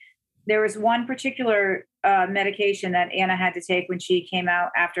lot. There was one particular medication that Anna had to take when she came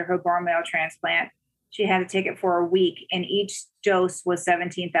out after her bone marrow transplant. She had to take it for a week, and each dose was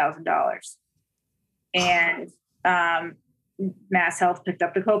 $17,000. And Mass Health picked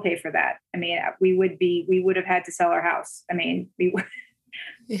up the copay for that. I mean, we would have had to sell our house. I mean,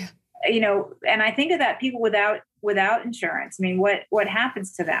 Yeah. And I think of that, people without insurance. I mean, what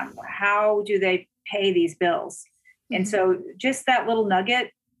happens to them? How do they pay these bills? And so just that little nugget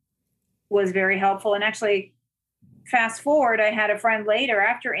was very helpful. And actually, fast forward, I had a friend later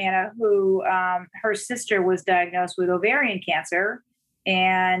after Anna who her sister was diagnosed with ovarian cancer,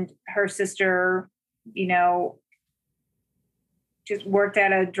 and her sister, just worked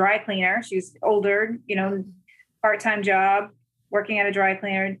at a dry cleaner. She's older, part-time job, working at a dry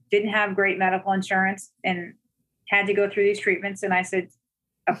cleaner, didn't have great medical insurance and had to go through these treatments. And I said,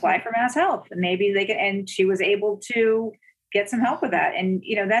 apply for Mass Health and maybe they can, and she was able to get some help with that. And,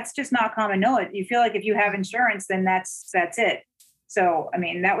 that's just not common knowledge. You feel like if you have insurance, then that's it. So, I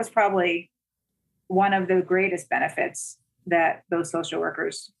mean, that was probably one of the greatest benefits that those social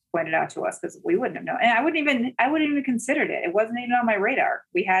workers pointed out to us, because we wouldn't have known. And I wouldn't even considered it. It wasn't even on my radar.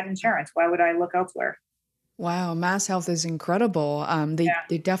 We had insurance. Why would I look elsewhere? Wow, Mass Health is incredible.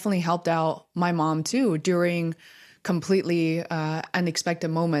 They definitely helped out my mom too during completely unexpected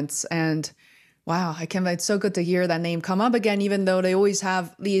moments. And wow, it's so good to hear that name come up again, even though they always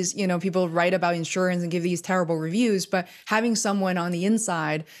have these, people write about insurance and give these terrible reviews, but having someone on the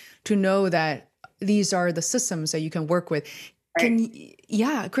inside to know that these are the systems that you can work with. Right.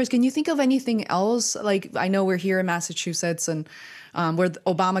 Chris, can you think of anything else? Like, I know we're here in Massachusetts and where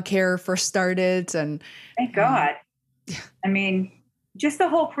Obamacare first started, and thank God. I mean, just the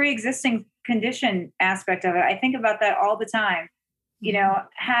whole pre-existing condition aspect of it. I think about that all the time.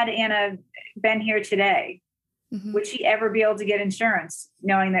 Had Anna been here today, would she ever be able to get insurance,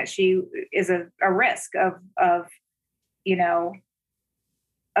 knowing that she is a risk of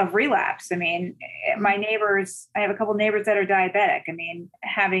of relapse. I mean, my neighbors, I have a couple neighbors that are diabetic. I mean,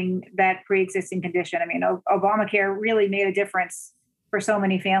 having that pre-existing condition. I mean, Obamacare really made a difference for so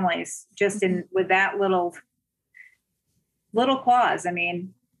many families just in with that little clause. I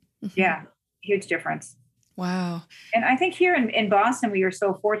mean, yeah, huge difference. Wow. And I think here in Boston, we are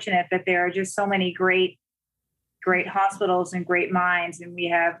so fortunate that there are just so many great hospitals and great minds. And we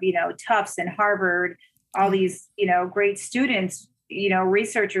have, Tufts and Harvard, all these, great students,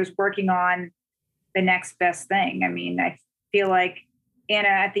 researchers working on the next best thing. I mean, I feel like Anna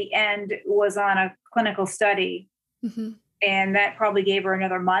at the end was on a clinical study, and that probably gave her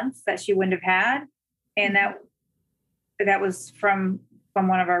another month that she wouldn't have had. And that was from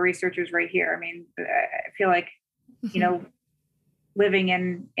one of our researchers right here. I mean, I feel like,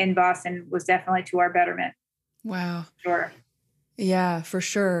 living in Boston was definitely to our betterment. Wow. Sure. Yeah, for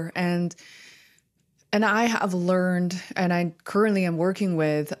sure. And I have learned, and I currently am working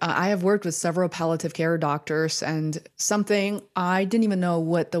with, I have worked with several palliative care doctors, and something I didn't even know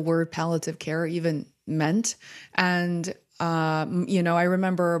what the word palliative care even meant. And, I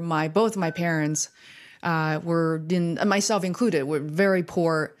remember both my parents myself included, were very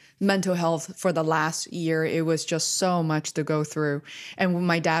poor mental health for the last year. It was just so much to go through. And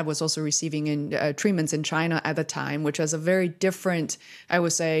my dad was also receiving treatments in China at the time, which has a very different, I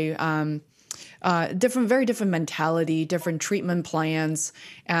would say, very different mentality, different treatment plans.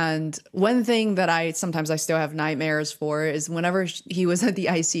 And one thing that I still have nightmares for is whenever he was at the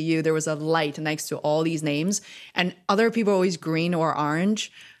ICU, there was a light next to all these names, and other people are always green or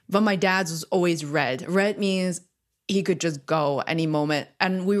orange, but my dad's was always red. Red means he could just go any moment.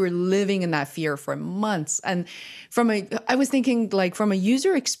 And we were living in that fear for months. And I was thinking, like, from a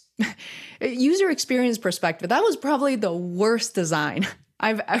user experience perspective, that was probably the worst design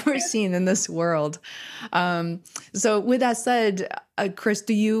I've ever seen in this world. So with that said, Chris,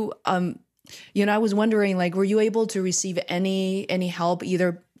 do you, I was wondering, like, were you able to receive any help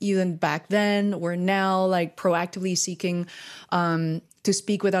either even back then or now, like proactively seeking to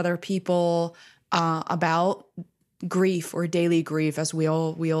speak with other people about grief or daily grief as we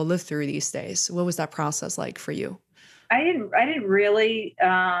all live through these days? What was that process like for you? I didn't really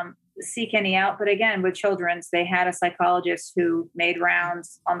seek any out, but again, with children's, they had a psychologist who made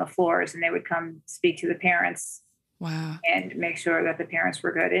rounds on the floors, and they would come speak to the parents. Wow. And make sure that the parents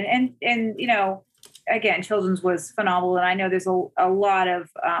were good. And again, children's was phenomenal. And I know there's a lot of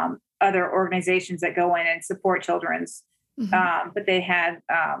other organizations that go in and support children's, but they had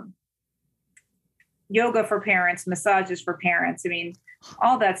yoga for parents, massages for parents. I mean,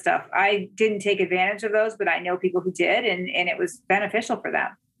 all that stuff. I didn't take advantage of those, but I know people who did, and it was beneficial for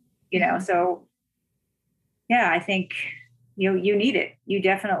them, so yeah, I think, you need it. You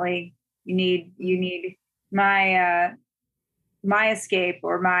definitely, you need my escape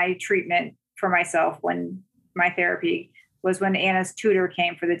or my treatment for myself when my therapy was when Anna's tutor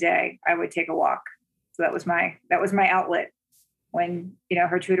came for the day. I would take a walk. So that was my outlet. When,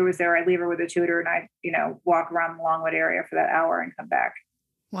 her tutor was there, I'd leave her with a tutor, and I'd, walk around the Longwood area for that hour and come back.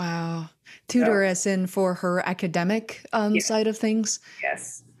 Wow. Tutor as in for her academic side of things?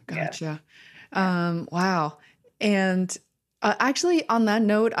 Yes. Gotcha. Yeah. Wow. And actually, on that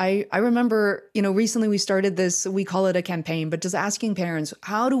note, I remember, recently we started this, we call it a campaign, but just asking parents,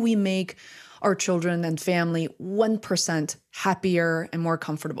 how do we make our children and family 1% happier and more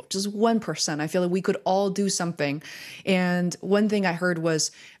comfortable? Just 1%. I feel like we could all do something. And one thing I heard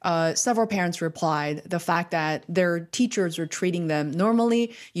was several parents replied the fact that their teachers were treating them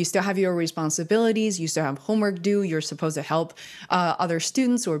normally. You still have your responsibilities. You still have homework due. You're supposed to help other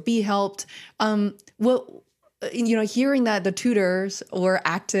students or be helped. Hearing that the tutors were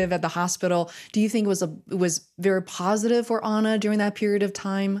active at the hospital, do you think it was very positive for Anna during that period of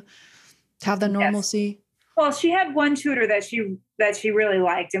time to have that normalcy? Yes. Well, she had one tutor that she really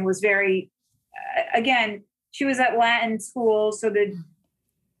liked and was very, again, she was at Latin school, so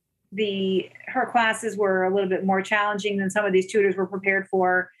her classes were a little bit more challenging than some of these tutors were prepared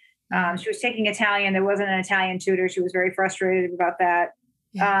for. She was taking Italian. There wasn't an Italian tutor. She was very frustrated about that.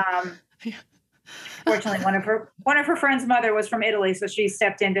 Yeah. Fortunately, one of her friend's mother was from Italy, so she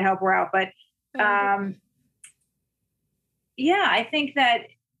stepped in to help her out. But yeah, I think that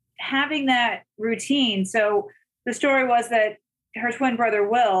having that routine. So the story was that her twin brother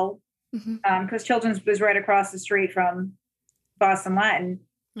Will, because Children's was right across the street from Boston Latin,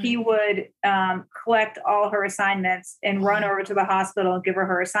 he would collect all her assignments and run over to the hospital and give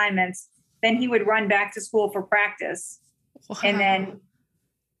her assignments. Then he would run back to school for practice, and then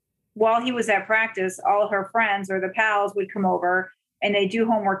while he was at practice, all her friends or the pals would come over and they do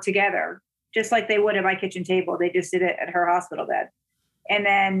homework together, just like they would at my kitchen table. They just did it at her hospital bed. And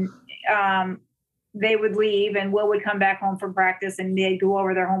then they would leave, and Will would come back home from practice, and they'd go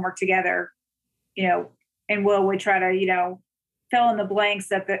over their homework together, you know, and Will would try to, fill in the blanks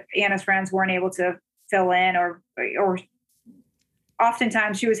that Anna's friends weren't able to fill in, or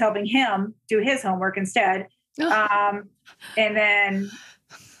oftentimes she was helping him do his homework instead. And then,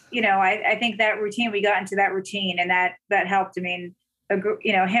 I think that routine, we got into that routine, and that helped. I mean,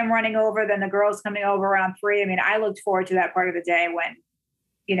 him running over, then the girls coming over around 3. I mean, I looked forward to that part of the day when,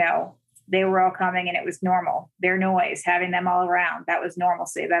 they were all coming and it was normal. Their noise, having them all around, that was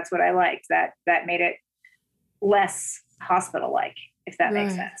normalcy. That's what I liked. That made it less hospital-like, if that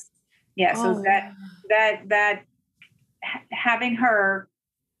makes sense. Yeah. So that having her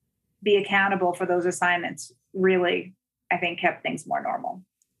be accountable for those assignments really, I think, kept things more normal.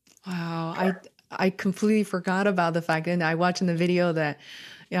 Wow. I completely forgot about the fact, and I watched in the video that,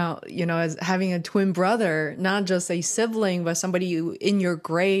 as having a twin brother, not just a sibling, but somebody in your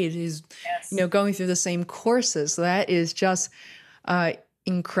grade who's, Yes. going through the same courses. So that is just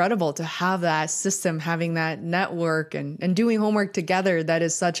incredible to have that system, having that network and doing homework together. That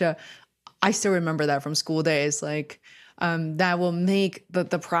is I still remember that from school days. Like, that will make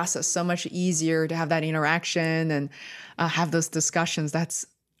the process so much easier to have that interaction and have those discussions. That's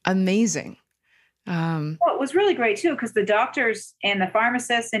amazing. Well, it was really great too, because the doctors and the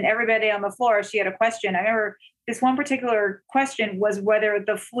pharmacists and everybody on the floor, she had a question. I remember this one particular question was whether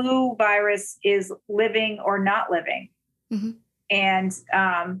the flu virus is living or not living. Mm-hmm. And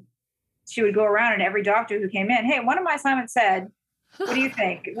she would go around, and every doctor who came in, hey, one of my assignments said, what do you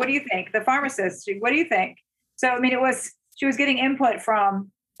think? What do you think? The pharmacist, what do you think? So, I mean, she was getting input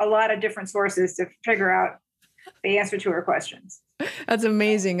from a lot of different sources to figure out the answer to her questions. That's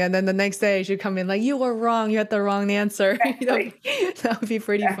amazing. And then the next day she'd come in like, you were wrong. You had the wrong answer. Exactly. That would be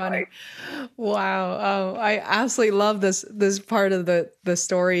pretty funny. Wow. I absolutely love this part of the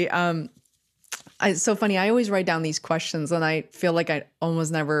story. It's so funny. I always write down these questions and I feel like I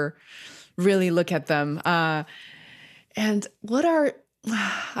almost never really look at them. And what are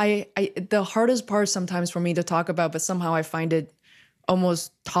the hardest part sometimes for me to talk about, but somehow I find it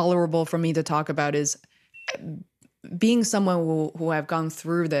almost tolerable for me to talk about, is being someone who have gone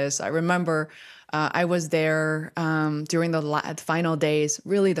through this. I remember I was there during the final days,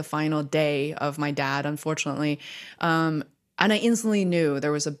 really the final day of my dad, unfortunately. And I instantly knew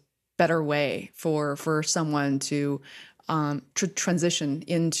there was a better way for someone to transition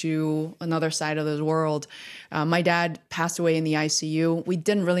into another side of the world. My dad passed away in the ICU. We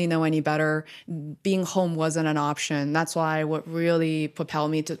didn't really know any better. Being home wasn't an option. That's why what really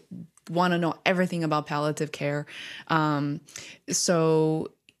propelled me to want to know everything about palliative care.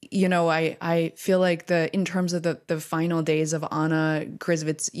 So, I feel like in terms of the final days of Anna, Chris, if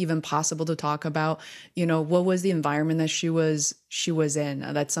it's even possible to talk about, what was the environment that she was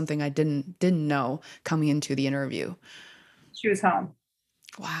in? That's something I didn't know coming into the interview. She was home.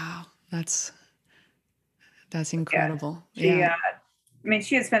 Wow. That's incredible. Yeah.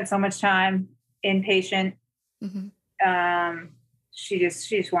 She had spent so much time inpatient. Mm-hmm. She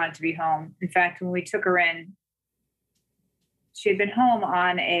just wanted to be home. In fact, when we took her in, she had been home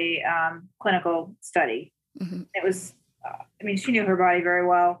on a clinical study. Mm-hmm. It was, she knew her body very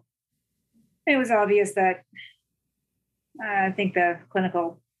well. It was obvious that I think the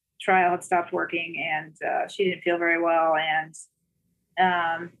clinical trial had stopped working, and she didn't feel very well, and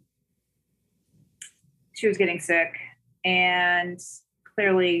she was getting sick and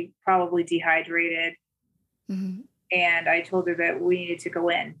clearly probably dehydrated. Mm-hmm. And I told her that we needed to go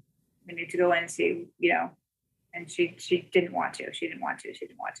in. We need to go in and see, and she didn't want to. She didn't want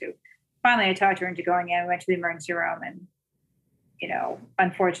to. Finally, I talked her into going in. We went to the emergency room, and,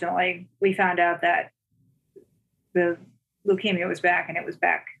 unfortunately, we found out that the leukemia was back, and it was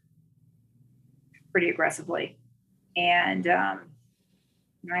back pretty aggressively. And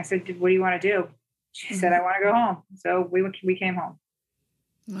I said, what do you want to do? She said, I want to go home. So we came home.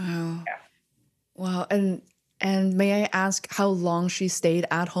 Wow. Yeah. Wow. And may I ask how long she stayed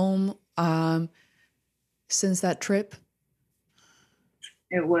at home since that trip?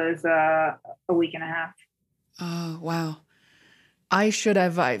 It was a week and a half. Oh, wow.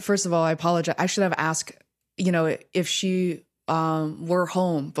 First of all, I apologize. I should have asked, if she were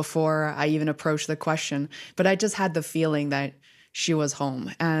home before I even approached the question, but I just had the feeling that she was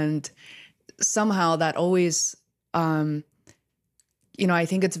home. And somehow that always, I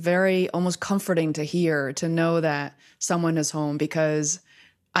think it's very almost comforting to know that someone is home, because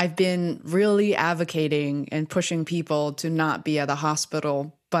I've been really advocating and pushing people to not be at the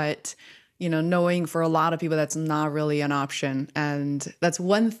hospital. But, knowing for a lot of people that's not really an option. And that's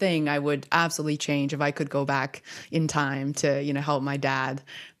one thing I would absolutely change if I could go back in time to, help my dad.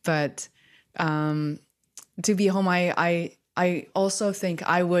 But to be home, I also think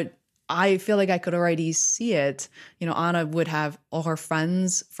I feel like I could already see it. Anna would have all her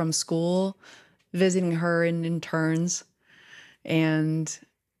friends from school visiting her in turns, and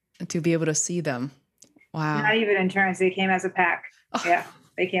to be able to see them. Wow. Not even in turns. They came as a pack. Yeah,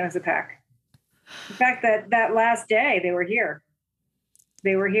 they came as a pack. In fact, that last day they were here.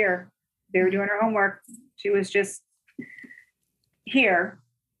 They were here. They were doing her homework. She was just here.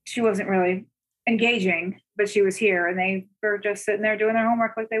 She wasn't really engaging, but she was here, and they were just sitting there doing their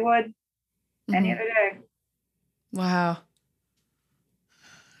homework like they would any other day. Wow.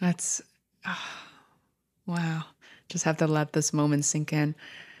 That's wow. Just have to let this moment sink in.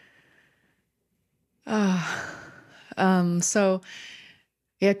 So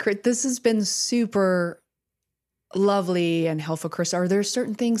yeah, this has been super lovely and helpful. Chris, are there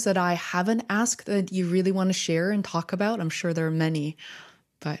certain things that I haven't asked that you really want to share and talk about? I'm sure there are many,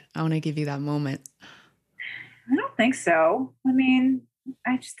 but I want to give you that moment. I don't think so. I mean,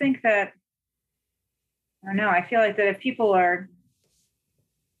 I just think that, I don't know, I feel like that if people are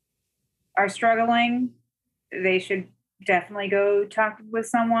struggling, they should definitely go talk with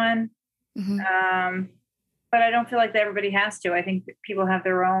someone. But I don't feel like that everybody has to. I think that people have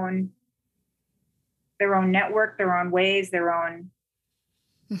their own network, their own ways, their own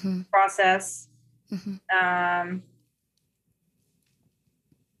process. Yeah,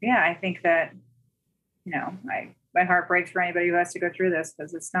 I think that, my heart breaks for anybody who has to go through this,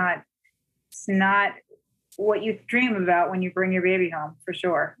 because it's not what you dream about when you bring your baby home, for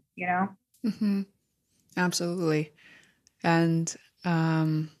sure, Absolutely. And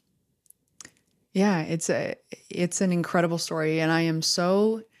yeah, it's an incredible story, and I am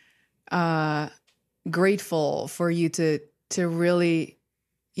so grateful for you to really,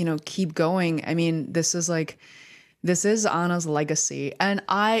 keep going. I mean, this is Anna's legacy, and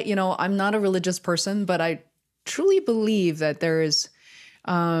I'm not a religious person, but I truly believe that there's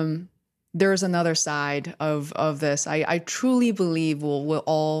another side of this. I truly believe we'll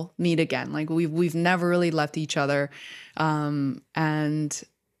all meet again. Like we've never really left each other, and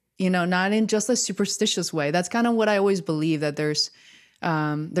not in just a superstitious way. That's kind of what I always believe, that there's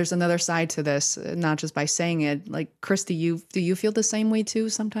another side to this, not just by saying it. Like, Chris, do you feel the same way too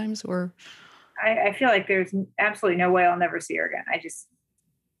sometimes? Or I feel like there's absolutely no way I'll never see her again.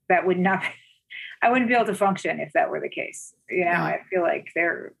 That would not, I wouldn't be able to function if that were the case. I feel like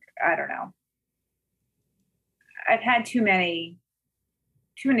I don't know. I've had too many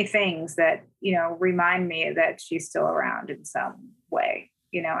things that, remind me that she's still around in some way.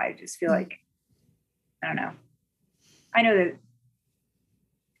 I just feel like, I don't know. I know that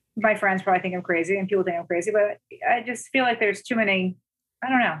my friends probably think I'm crazy and people think I'm crazy, but I just feel like there's too many, I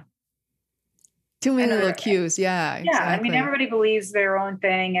don't know. Too many little cues. Yeah. Yeah. Exactly. I mean, everybody believes their own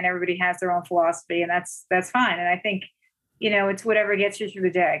thing and everybody has their own philosophy, and that's fine. And I think, it's whatever gets you through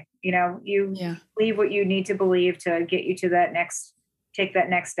the day. You believe what you need to believe to get you to take that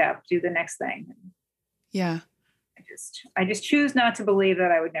next step, do the next thing. Yeah. I just choose not to believe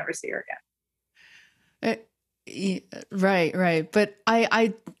that I would never see her again. Right. But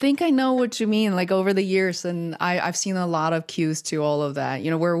I think I know what you mean. Like, over the years, and I've seen a lot of cues to all of that.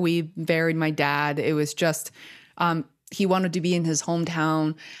 Where we buried my dad, it was just, he wanted to be in his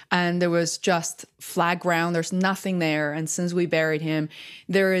hometown, and there was just flat ground. There's nothing there. And since we buried him,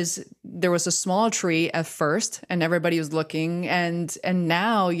 there was a small tree at first, and everybody was looking. And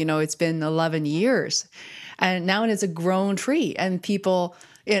now, it's been 11 years. And now it's a grown tree, and people,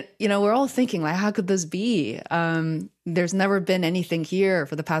 we're all thinking, like, how could this be? There's never been anything here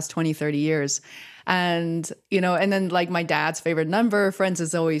for the past 20, 30 years. And, and then, like, my dad's favorite number, friends,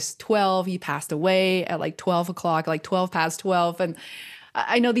 is always 12. He passed away at like 12 o'clock, like 12 past 12. And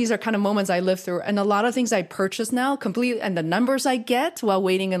I know these are kind of moments I live through, and a lot of things I purchase now completely, and the numbers I get while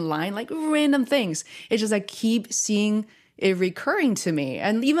waiting in line, like random things. It's just, I keep seeing it recurring to me.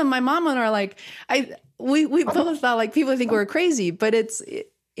 And even my mom and I are like, we both thought, like, people think we're crazy, but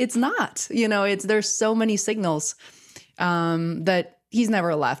it's not, there's so many signals, that he's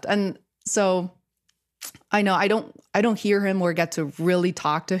never left. And so I know I don't hear him or get to really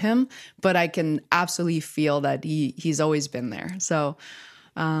talk to him, but I can absolutely feel that he's always been there. So,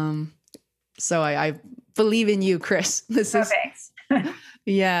 I believe in you, Chris. Thanks.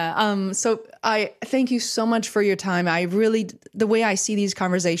 Yeah. So I thank you so much for your time. The way I see these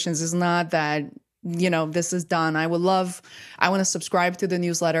conversations is not that this is done. I want to subscribe to the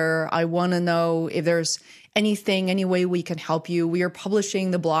newsletter. I want to know if there's any way we can help you. We are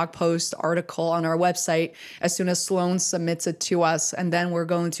publishing the blog post article on our website as soon as Sloan submits it to us. And then we're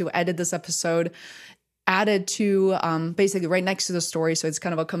going to edit this episode, add it to basically right next to the story. So it's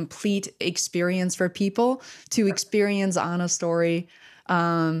kind of a complete experience for people to experience on a story.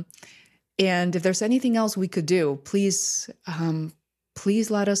 And if there's anything else we could do, please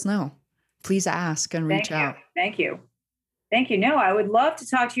let us know. Please ask and reach out. Thank you. No, I would love to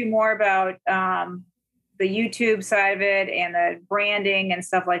talk to you more about the YouTube side of it and the branding and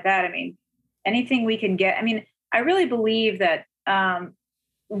stuff like that. I mean, anything we can get. I mean, I really believe that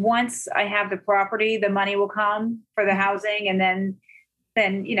once I have the property, the money will come for the housing. And then,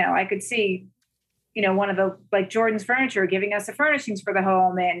 I could see, one of the, like Jordan's Furniture giving us the furnishings for the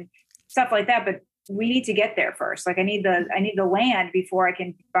home and stuff like that. But we need to get there first. Like I need the land before I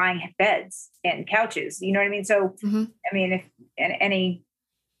can buy beds and couches. You know what I mean? So, I mean, if any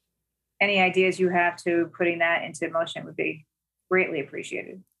ideas you have to putting that into motion would be greatly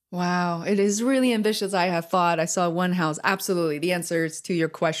appreciated. Wow, it is really ambitious. I have thought. I saw one house. Absolutely. The answer to your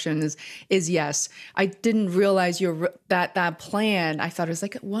question is yes. I didn't realize that plan. I thought it was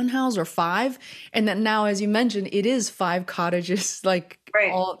like one house or five. And then now, as you mentioned, it is 5 cottages, like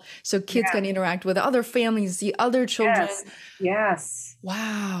all, so kids can interact with other families, see other children. Yes.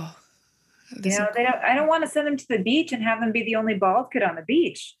 Wow. I don't want to send them to the beach and have them be the only bald kid on the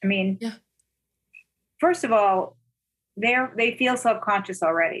beach. I mean, first of all, they feel self-conscious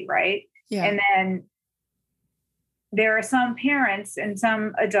already, right? Yeah. And then there are some parents and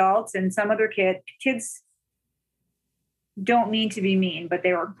some adults and some other kids don't mean to be mean, but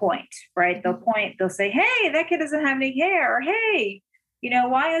they will point, right? They'll say, hey, that kid doesn't have any hair, or hey,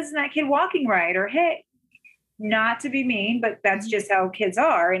 why isn't that kid walking right? Or hey, not to be mean, but that's just how kids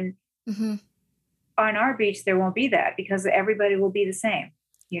are. And on our beach, there won't be that because everybody will be the same,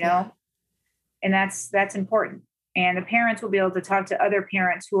 and that's important. And the parents will be able to talk to other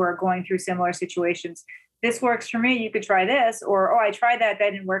parents who are going through similar situations. This works for me. You could try this, or, oh, I tried that.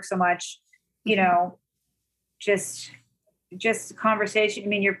 That didn't work so much. Just conversation. I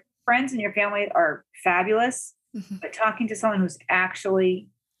mean, your friends and your family are fabulous, but talking to someone who's actually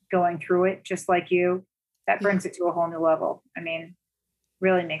going through it, just like you, that brings it to a whole new level. I mean,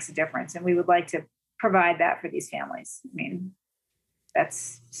 really makes a difference. And we would like to provide that for these families. I mean,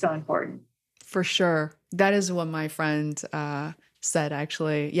 that's so important. For sure. That is what my friend said,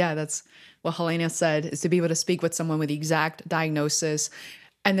 actually. Yeah, that's what Helena said, is to be able to speak with someone with the exact diagnosis.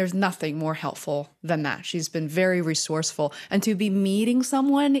 And there's nothing more helpful than that. She's been very resourceful. And to be meeting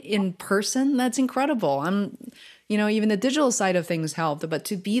someone in person, that's incredible. Even the digital side of things helped, but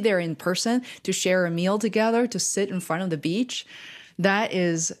to be there in person, to share a meal together, to sit in front of the beach,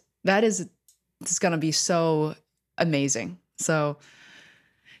 it's going to be so amazing. So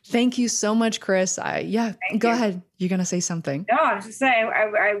thank you so much, Chris. Go ahead. You're going to say something. No, I was just saying,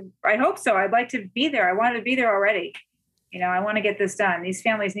 I hope so. I'd like to be there. I wanted to be there already. I want to get this done. These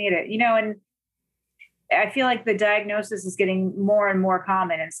families need it, and I feel like the diagnosis is getting more and more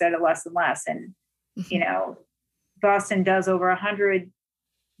common instead of less and less. And, Boston does over 100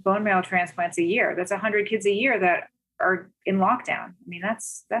 bone marrow transplants a year. That's 100 kids a year that are in lockdown. I mean,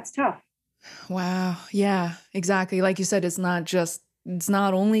 that's tough. Wow. Yeah, exactly. Like you said, it's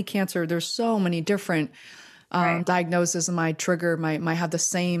not only cancer. There's so many different diagnoses and might have the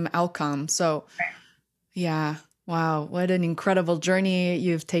same outcome. So yeah. Wow. What an incredible journey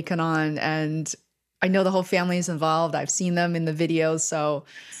you've taken on. And I know the whole family is involved. I've seen them in the videos. So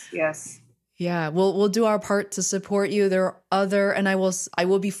yes. Yeah, we'll do our part to support you. There are and I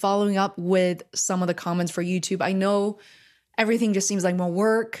will be following up with some of the comments for YouTube. I know everything just seems like more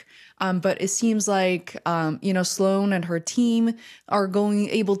work, but it seems like Sloan and her team are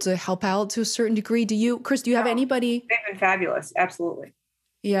able to help out to a certain degree. Chris, do you have anybody? They've been fabulous. Absolutely.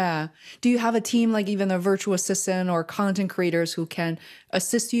 Yeah. Do you have a team, like even a virtual assistant or content creators who can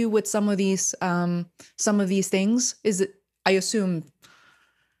assist you with some of these things? I assume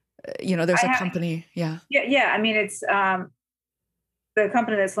there's a company. Yeah. Yeah. I mean, it's the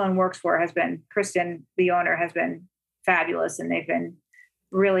company that Sloan works for Kristen, the owner, has been fabulous, and they've been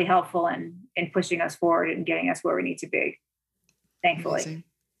really helpful in pushing us forward and getting us where we need to be. Thankfully. Amazing.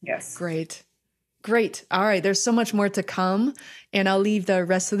 Yes. Great. All right. There's so much more to come, and I'll leave the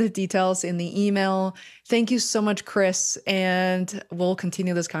rest of the details in the email. Thank you so much, Chris, and we'll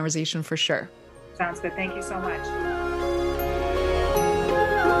continue this conversation for sure. Sounds good. Thank you so much.